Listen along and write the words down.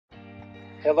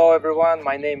Hello everyone,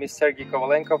 my name is Sergiy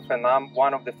Kovalenkov and I'm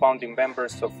one of the founding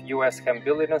members of US Hemp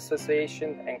Building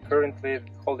Association and currently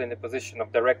holding the position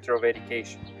of Director of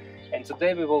Education. And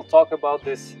today we will talk about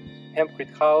this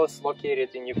HEMPCRETE house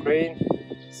located in Ukraine.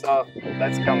 So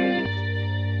let's come in.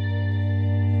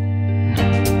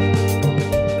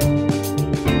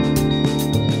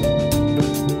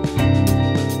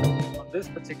 On this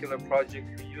particular project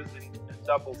we're using a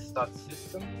double stud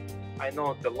system. I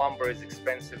know the lumber is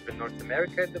expensive in North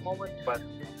America at the moment, but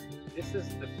this is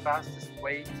the fastest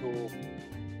way to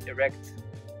erect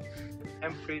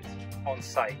HEMPCRETE on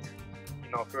site.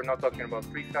 You know, if we're not talking about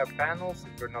prefab panels,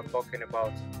 if we're not talking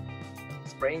about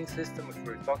spraying system, if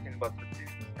we're talking about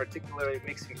particularly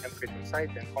mixing HEMPCRETE on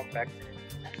site and compacting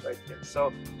it right there.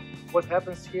 So what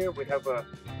happens here, we have a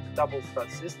double stud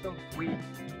system. We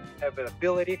have an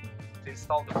ability to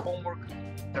install the formwork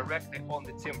directly on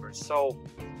the timber. So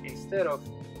instead of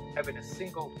having a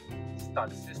single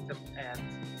stud system and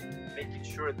making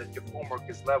sure that your formwork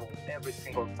is level every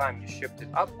single time you shift it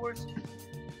upwards,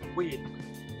 we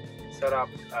set up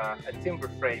a timber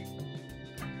frame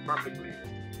perfectly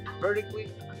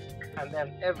vertically, and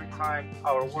then every time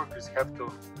our workers have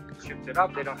to shift it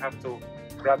up, they don't have to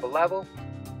grab a level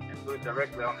and do it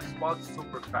directly on the spot,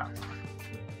 super fast.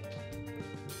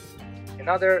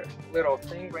 Another little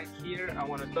thing right here I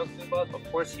want to talk to you about, of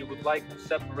course you would like to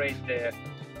separate the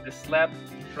slab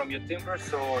from your timber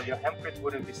so your HEMPCRETE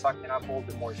wouldn't be sucking up all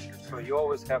the moisture. So you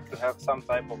always have to have some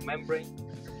type of membrane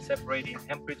separating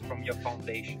HEMPCRETE from your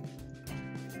foundation.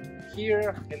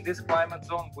 Here in this climate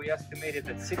zone we estimated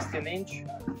that 16 inch,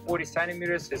 40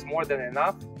 centimeters is more than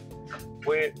enough.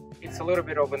 It's a little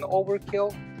bit of an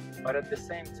overkill, but at the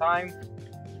same time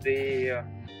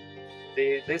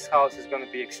this house is going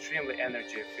to be extremely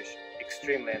energy efficient.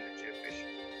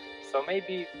 So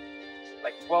maybe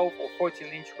like 12 or 14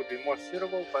 inch would be more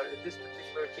suitable, but in this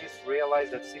particular case realize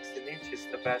that 16 inch is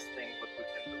the best thing what we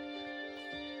can do.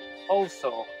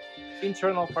 Also,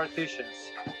 internal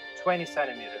partitions 20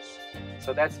 centimeters,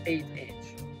 so that's 8 inch.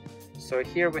 So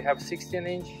here we have 16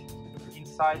 inch,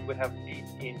 inside we have 8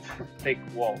 inch thick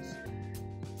walls.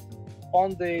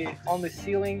 On the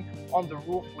ceiling, on the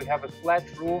roof, we have a flat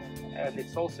roof and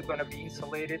it's also going to be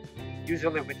insulated.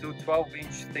 Usually we do 12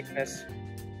 inch thickness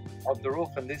on the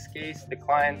roof. In this case, the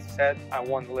client said, I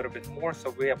want a little bit more, so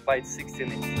we applied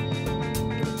 16 inch.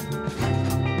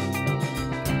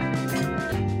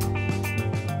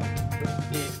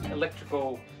 The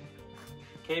electrical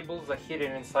cables are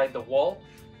hidden inside the wall.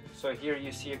 So here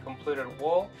you see a completed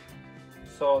wall.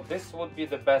 So this would be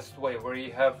the best way, where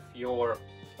you have your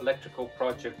electrical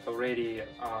project already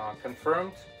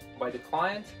confirmed by the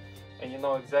client, and you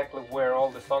know exactly where all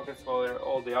the sockets, where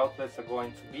all the outlets are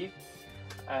going to be,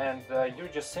 and you're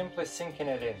just simply sinking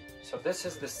it in. So this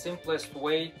is the simplest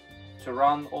way to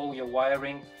run all your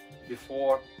wiring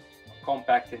before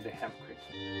compacting the HEMPCRETE.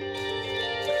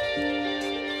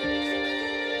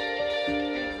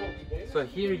 So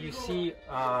here you see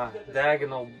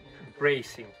diagonal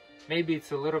bracing. Maybe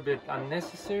it's a little bit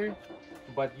unnecessary,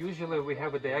 but usually we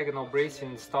have a diagonal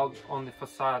bracing installed on the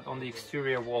facade, on the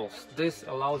exterior walls. This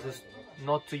allows us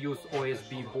not to use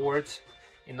OSB boards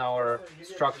in our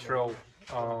structural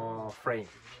frame.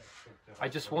 I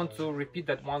just want to repeat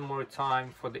that one more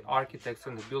time for the architects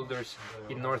and the builders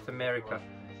in North America.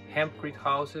 HEMPCRETE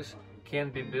houses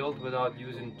can be built without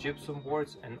using gypsum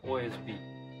boards and OSB.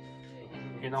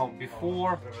 You know,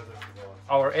 before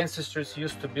our ancestors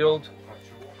used to build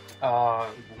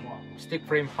stick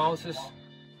frame houses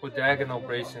with diagonal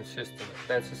bracing system.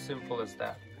 That's as simple as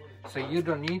that. So you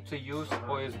don't need to use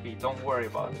OSB, don't worry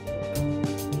about it.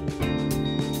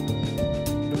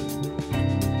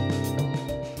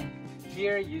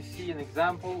 Here you see an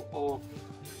example of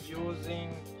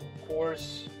using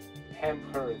coarse hemp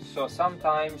hurds. So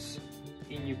sometimes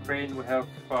in Ukraine we have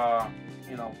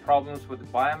you know, problems with the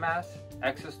biomass,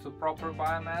 access to proper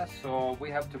biomass, so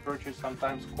we have to purchase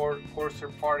sometimes coarser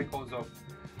particles of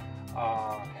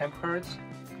hemp hurds,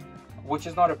 which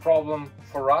is not a problem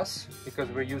for us because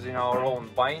we're using our own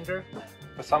binder.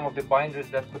 For some of the binders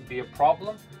that could be a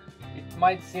problem. It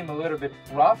might seem a little bit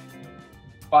rough,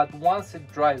 but once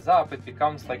it dries up it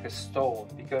becomes like a stone,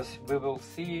 because we will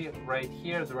see right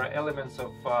here there are elements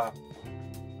of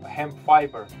hemp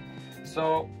fiber.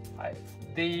 So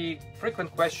the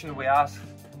frequent question we ask,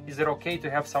 is it okay to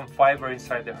have some fiber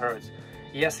inside the hurds?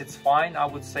 Yes, it's fine. I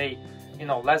would say, you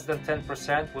know, less than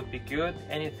 10% would be good.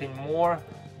 Anything more,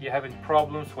 you're having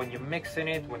problems when you're mixing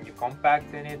it, when you're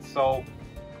compacting it. So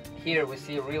here we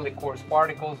see really coarse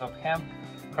particles of hemp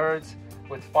hurds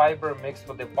with fiber mixed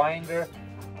with the binder.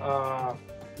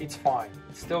 it's fine.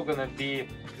 It's still gonna be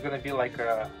like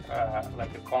a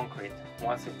concrete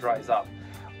once it dries up.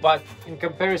 But in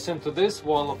comparison to this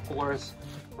wall, of course,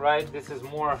 right, this is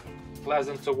more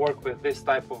pleasant to work with this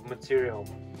type of material.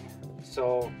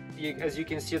 So as you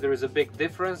can see, there is a big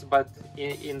difference, but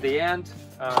in the end,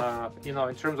 you know,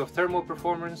 in terms of thermal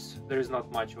performance, there is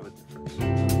not much of a difference.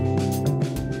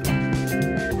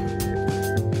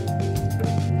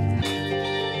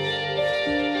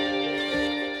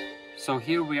 So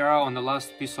here we are on the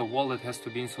last piece of wall that has to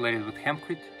be insulated with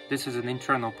hempcrete. This is an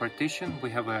internal partition. We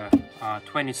have a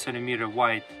 20 centimeter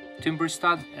wide timber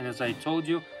stud, and as I told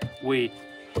you, we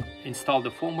installed the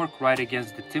formwork right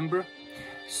against the timber.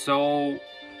 So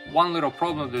one little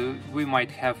problem that we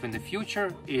might have in the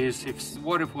future is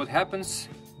what happens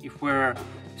if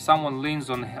someone leans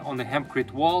on the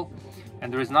hempcrete wall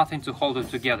and there is nothing to hold it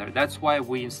together. That's why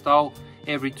we install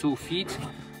every 2 feet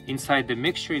inside the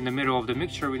mixture. In the middle of the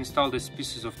mixture, we install these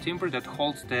pieces of timber that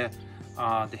holds the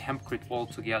hempcrete wall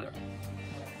together.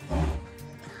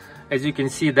 As you can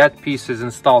see, that piece is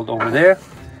installed over there,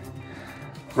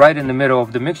 right in the middle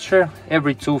of the mixture.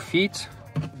 Every 2 feet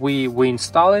we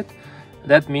install it.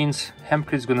 That means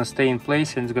hempcrete is going to stay in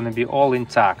place and it's going to be all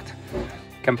intact.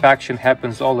 Compaction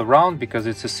happens all around because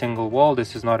it's a single wall.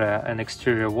 This is not an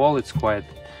exterior wall. It's quite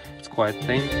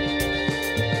thin.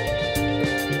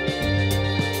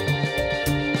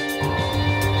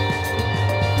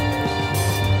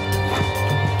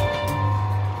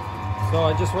 So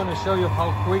I just want to show you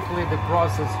how quickly the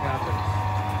process happens.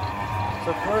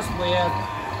 So first we add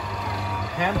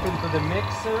hemp into the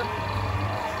mixer,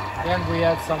 then we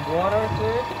add some water to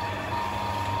it.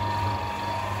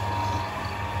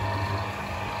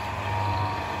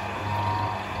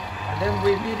 And then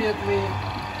we immediately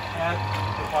add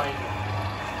the binder.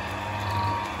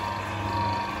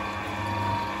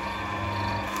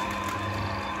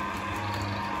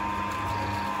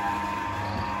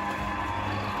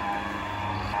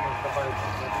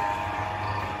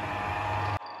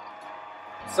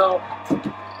 So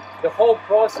the whole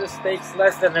process takes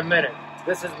less than a minute.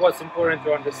 This is what's important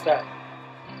to understand.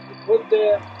 You put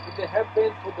the hemp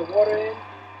in, put the water in,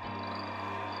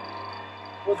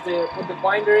 put the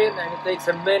binder in, and it takes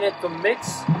a minute to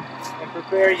mix and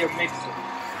prepare your mixer,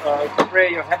 prepare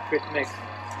your hempcrete mix.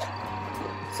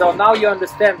 So now you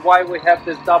understand why we have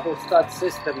this double stud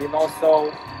system, you know.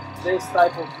 So this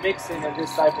type of mixing and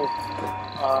this type of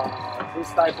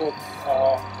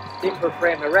timber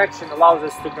frame erection allows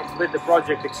us to complete the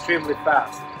project extremely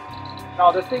fast.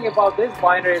 Now the thing about this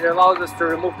binder, it allows us to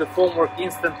remove the formwork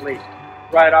instantly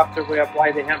right after we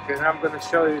apply the hempcrete, and I'm going to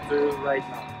show you right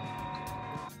now.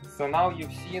 So now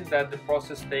you've seen that the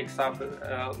process takes up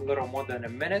a little more than a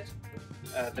minute.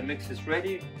 The mix is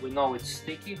ready. We know it's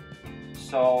sticky,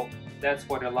 so that's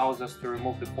what allows us to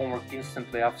remove the formwork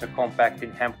instantly after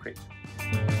compacting hempcrete.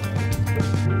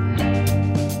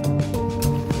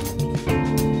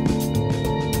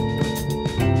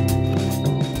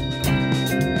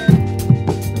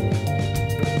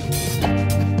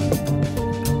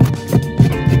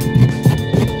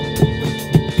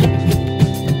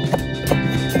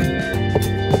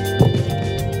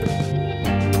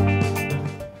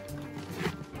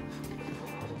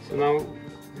 So now,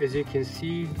 as you can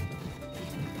see,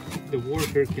 the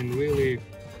worker can really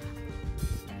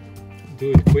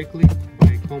do it quickly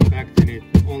by compacting it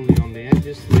only on the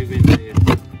edges, leaving the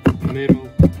middle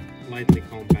lightly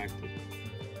compacted.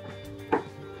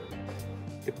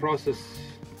 The process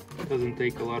doesn't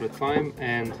take a lot of time,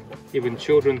 and even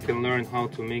children can learn how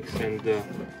to mix and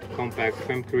compact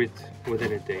hempcrete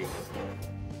within a day.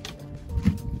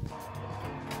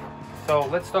 So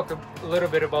let's talk a little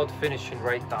bit about finishing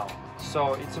right now.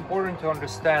 So it's important to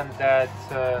understand that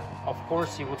of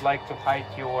course you would like to hide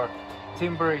your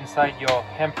timber inside your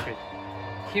hempcrete.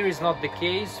 Here is not the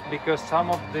case because some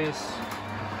of these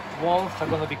walls are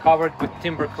going to be covered with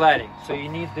timber cladding. So you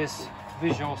need this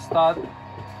visual stud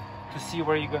to see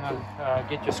where you're going to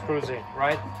get your screws in,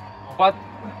 right? But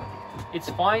it's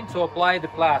fine to apply the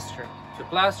plaster. The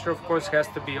plaster, of course, has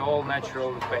to be all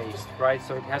naturally based, right?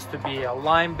 So it has to be a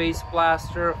lime-based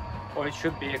plaster, or it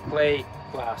should be a clay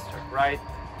plaster, right?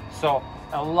 So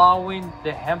allowing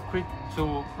the hempcrete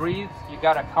to breathe, you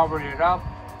gotta cover it up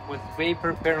with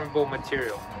vapor permeable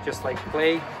material, just like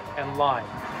clay and lime.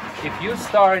 If you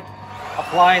start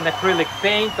applying acrylic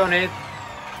paint on it,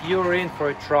 you're in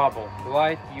for trouble,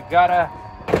 right? You gotta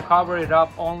cover it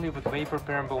up only with vapor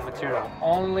permeable material.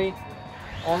 Only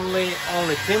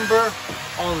timber,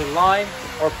 only lime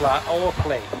or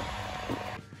clay.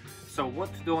 So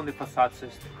what to do on the facade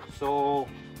system? So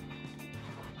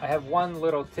I have one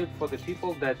little tip for the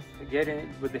people that get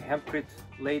in with the hempcrete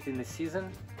late in the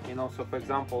season. You know, so for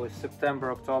example, it's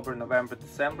September, October, November,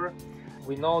 December.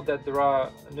 We know that there are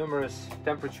numerous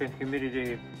temperature and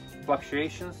humidity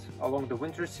fluctuations along the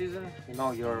winter season. You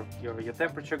know, your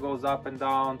temperature goes up and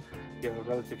down, your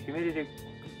relative humidity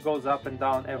goes up and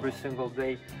down every single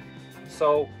day.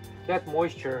 So that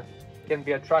moisture can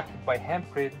be attracted by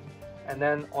hempcrete, and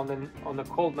then on the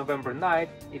cold November night,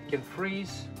 it can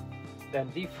freeze, then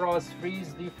defrost,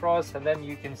 freeze, defrost, and then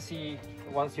you can see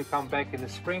once you come back in the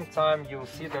springtime, you'll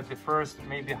see that the first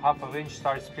maybe half of inch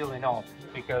starts peeling off,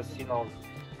 because you know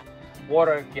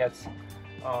water gets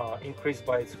increased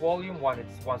by its volume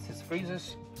once it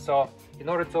freezes. So in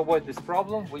order to avoid this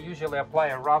problem, we usually apply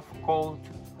a rough coat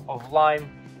of lime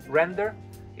render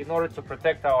in order to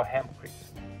protect our hempcrete.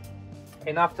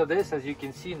 And after this, as you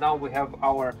can see, now we have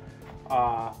our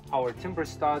timber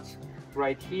studs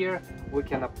right here. We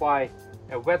can apply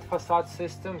a wet facade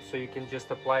system, so you can just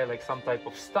apply like some type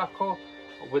of stucco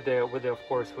of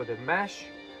course with a mesh,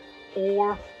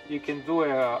 or you can do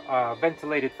a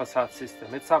ventilated facade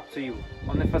system. It's up to you.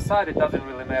 On the facade, it doesn't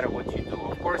really matter what you do.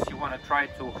 Of course, you want to try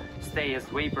to stay as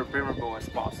vapor permeable as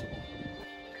possible.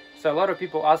 So a lot of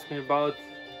people ask me about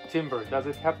timber. Does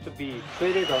it have to be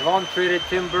treated or non-treated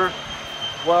timber?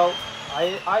 Well,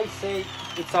 I say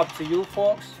it's up to you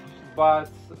folks, but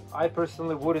I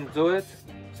personally wouldn't do it.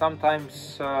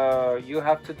 Sometimes you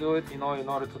have to do it, you know, in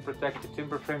order to protect the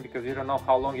timber frame, because you don't know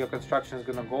how long your construction is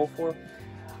gonna go for.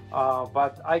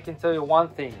 But I can tell you one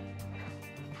thing: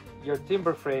 your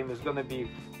timber frame is gonna be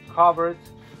covered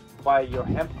by your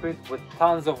hempcrete with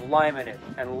tons of lime in it,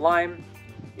 and lime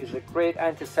is a great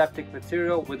antiseptic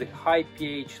material with a high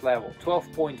pH level,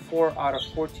 12.4 out of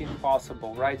 14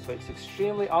 possible, right? So it's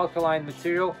extremely alkaline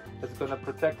material that's going to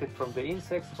protect it from the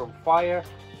insects, from fire,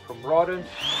 from rodents.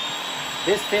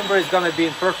 This timber is going to be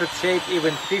in perfect shape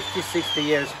even 50-60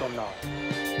 years from now.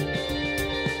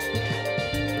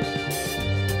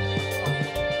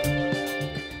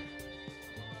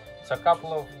 So a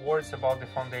couple of words about the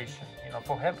foundation. You know,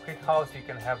 for hempcrete house, you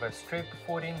can have a strip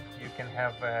footing, you can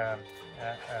have a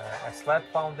slab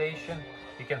foundation,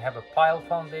 you can have a pile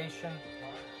foundation.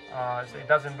 So it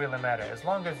doesn't really matter, as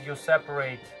long as you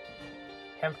separate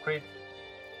hempcrete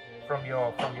from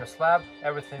your slab,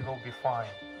 everything will be fine.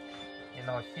 You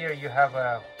know, here you have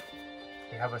a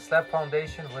slab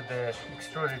foundation with the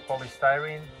extruded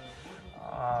polystyrene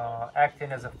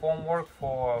acting as a formwork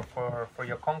for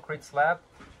your concrete slab,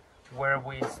 where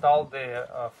we installed the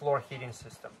floor heating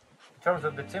system. In terms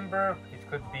of the timber, it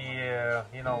could be,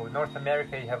 you know, in North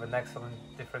America you have an excellent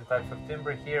different types of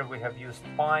timber. Here we have used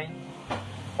pine,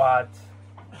 but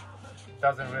it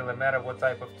doesn't really matter what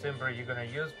type of timber you're going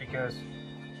to use, because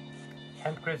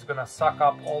hempcrete is going to suck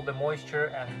up all the moisture,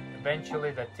 and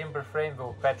eventually the timber frame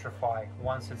will petrify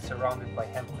once it's surrounded by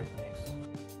hempcrete mix.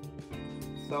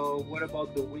 So what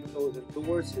about the windows and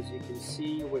doors? As you can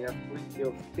see, we have plenty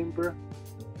of timber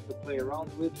to play around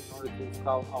with in order to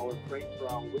install our frame for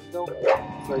our window.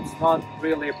 So it's not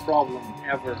really a problem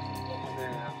ever on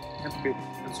a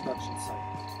hempcrete construction site.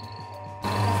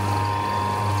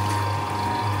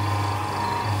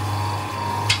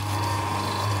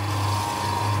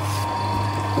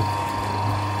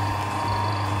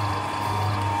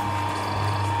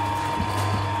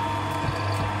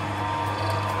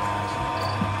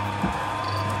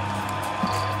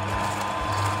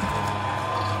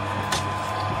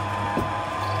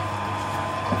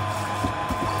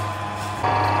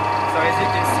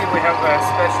 We have a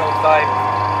special type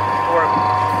or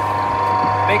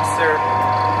mixer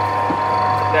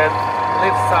that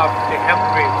lifts up the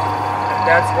hempcrete, and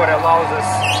that's what allows us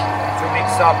to mix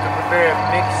up, to prepare a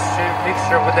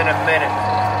mixture within a minute.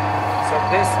 So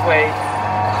this way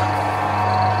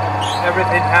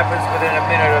everything happens within a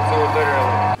minute or two,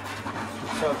 literally.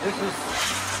 So this is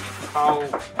how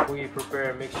we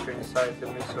prepare a mixture inside the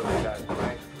mixer like that,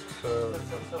 right? So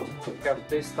we have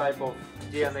this type of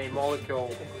DNA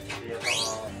molecule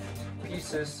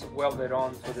pieces welded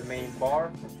onto the main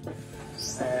bar,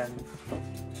 and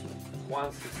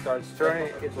once it starts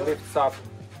turning, it lifts up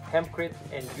hempcrete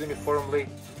and uniformly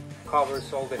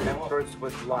covers all the hempcretes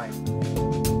with lime.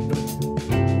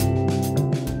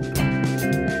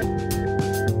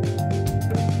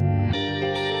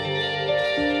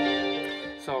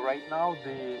 So right now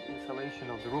the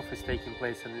installation of the roof is taking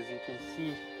place, and as you can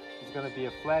see, it's going to be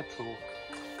a flat roof.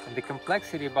 And the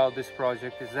complexity about this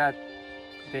project is that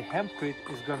the hempcrete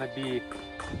is going to be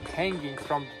hanging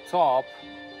from the top,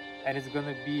 and it's going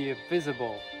to be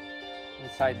visible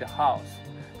inside the house.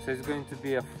 So it's going to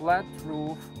be a flat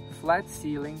roof, flat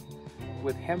ceiling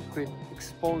with hempcrete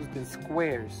exposed in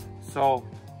squares. So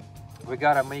we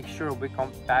gotta make sure we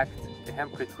compact the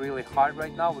hempcrete really hard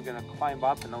right now. We're gonna climb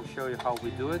up and I'll show you how we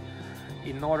do it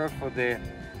in order for the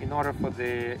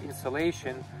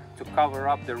insulation to cover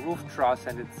up the roof truss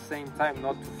and at the same time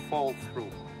not to fall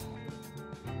through.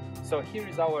 So here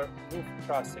is our roof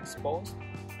truss exposed.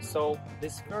 So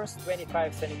this first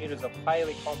 25 centimeters of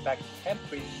highly compact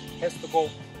hempcrete has to go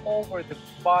over the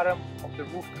bottom of the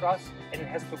roof truss and it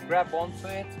has to grab onto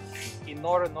it in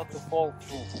order not to fall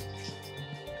through.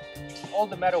 All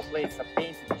the metal plates are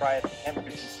painted prior to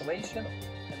hempcrete installation,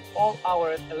 and all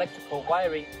our electrical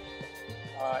wiring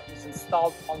is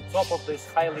installed on top of this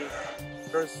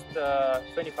first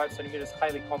 25 centimeters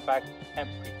highly compact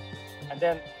hempcrete, and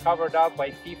then covered up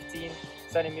by 15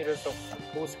 centimeters of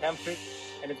loose hempcrete,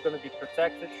 and it's going to be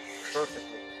protected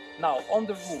perfectly. Now on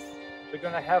the roof, we're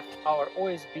going to have our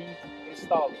OSB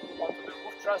installed onto the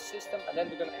roof truss system, and then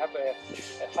we're going to have a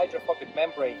hydrophobic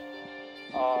membrane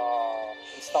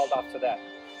installed after that.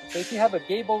 So if you have a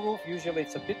gable roof, usually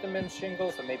it's a bitumen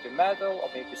shingles or maybe metal or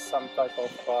maybe some type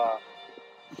of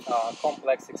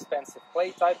complex expensive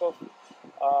clay type of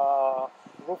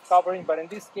roof covering, but in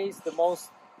this case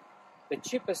the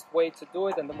cheapest way to do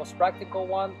it and the most practical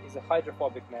one is a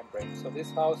hydrophobic membrane. So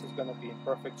this house is going to be in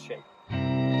perfect shape.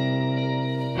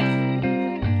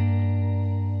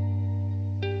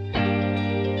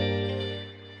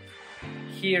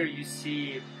 Here you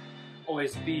see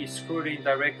OSB screwed in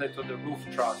directly to the roof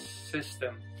truss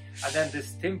system, and then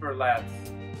these timber lads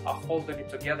are holding it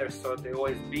together so the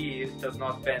OSB does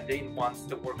not bend in once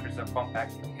the workers are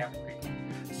compacting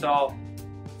hempcrete. So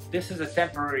this is a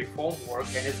temporary formwork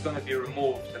and it's going to be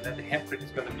removed, and then the hempcrete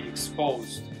is going to be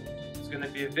exposed. It's going to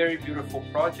be a very beautiful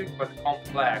project but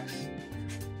complex.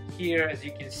 Here, as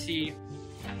you can see,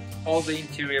 all the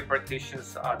interior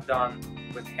partitions are done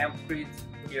with hempcrete.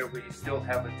 Here we still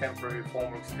have a temporary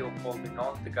formwork still holding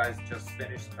on. The guys just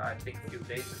finished, I think, a few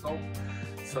days ago.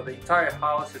 So the entire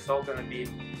house is all going to be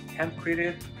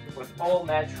hempcreted with all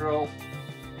natural,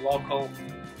 local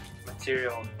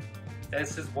material.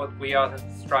 This is what we are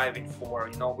striving for.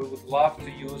 You know, we would love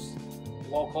to use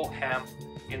local hemp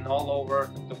in all over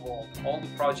the world. All the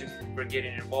projects that we're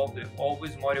getting involved with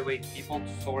always motivate people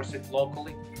to source it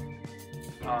locally.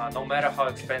 No matter how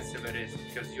expensive it is,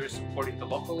 because you're supporting the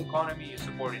local economy, you're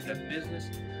supporting that business,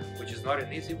 which is not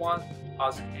an easy one.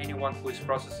 Ask anyone who is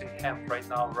processing hemp right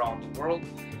now around the world.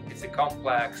 It's a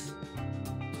complex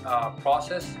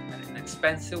process and an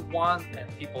expensive one, and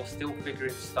people still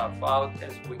figuring stuff out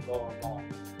as we go along.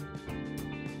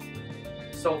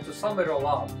 So to sum it all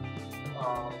up,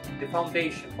 the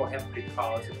foundation for HEMPCRETE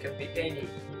house, it can be any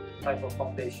type of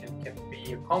foundation. It can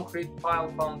be a concrete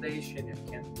pile foundation, it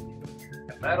can be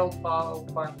metal pile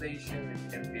foundation,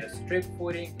 it can be a strip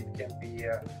footing, it can be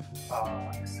a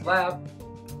slab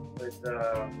with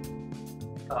a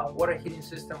water heating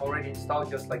system already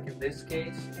installed, just like in this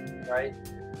case, right?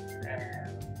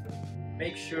 And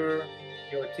make sure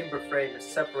your timber frame is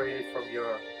separated from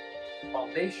your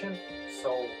foundation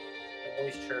so the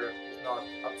moisture is not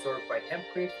absorbed by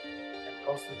hempcrete and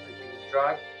constantly being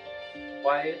dragged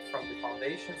by it from the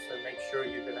foundation. So make sure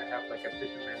you're gonna have like a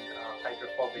bitumen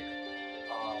hydrophobic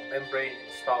membrane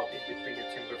installed in between your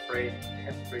timber frame,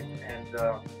 hempcrete,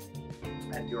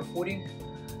 and your footing.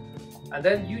 And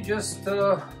then you just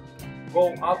go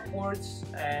upwards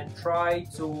and try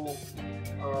to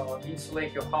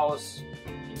insulate your house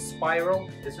in spiral.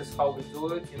 This is how we do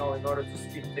it, you know, in order to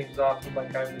speed things up.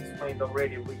 Like I've explained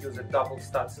already, we use a double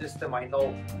stud system. I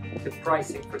know the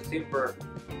pricing for timber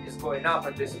is going up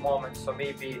at this moment, so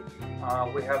maybe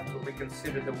we have to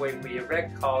reconsider the way we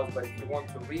erect house. But if you want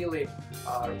to really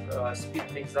speed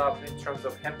things up in terms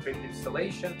of hempcrete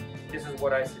installation, this is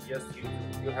what I suggest you do.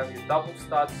 You have your double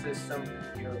stud system,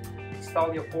 you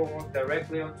install your formwork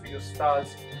directly onto your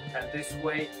studs, and this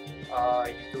way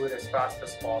you do it as fast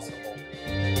as possible.